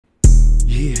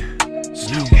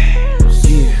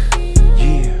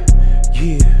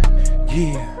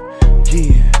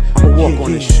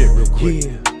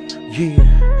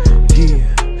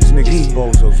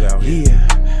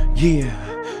Yeah.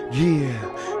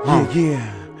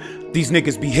 These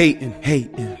niggas be hating,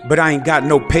 but I ain't got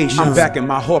no patience. I'm back in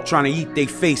my hawk trying to eat they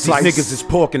face. These niggas is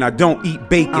pork and I don't eat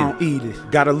bacon. I don't eat it.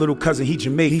 Got a little cousin, he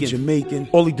Jamaican.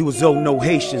 All he do is owe no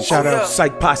Haitian. Shout out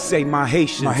Psych Passe, my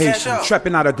Haitian.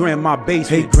 Trapping out of grandma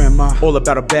basement. Hey grandma, all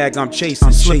about a bag I'm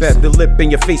chasing. Slip at the lip and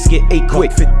your face get ate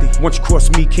quick. 50. Once you cross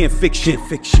me, can't fix shit.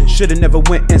 Shoulda never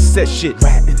went and said shit.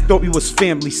 Thought we was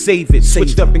family, save it.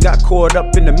 Switched up and got caught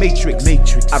up in the matrix.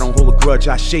 I don't hold a grudge,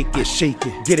 I shake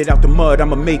it. Get it out the mud,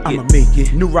 I'ma make it.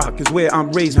 New Rock is where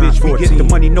I'm raised, bitch. We get the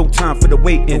money, no time for the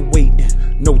waiting.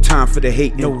 No time for the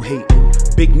hating.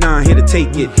 Big 9 here to take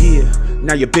it.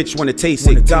 Now your bitch wanna taste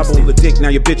it. Gobble the dick, now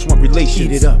your bitch want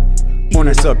relations. Eat it up. On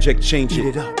that subject, change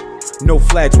it. No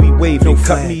flags, we waving.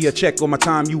 Cut me a check on my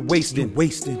time, you wasting.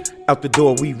 Out the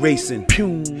door, we racing.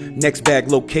 Next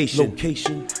bag,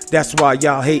 location. That's why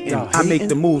y'all hating. I make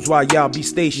the moves while y'all be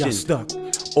stationed.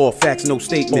 All facts, no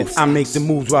statements. I make the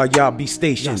moves while y'all be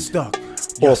stationed.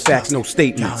 All facts, no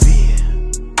statements.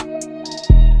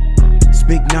 It's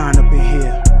Big 9 up in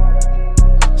here.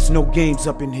 It's no games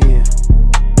up in here.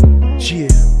 Yeah.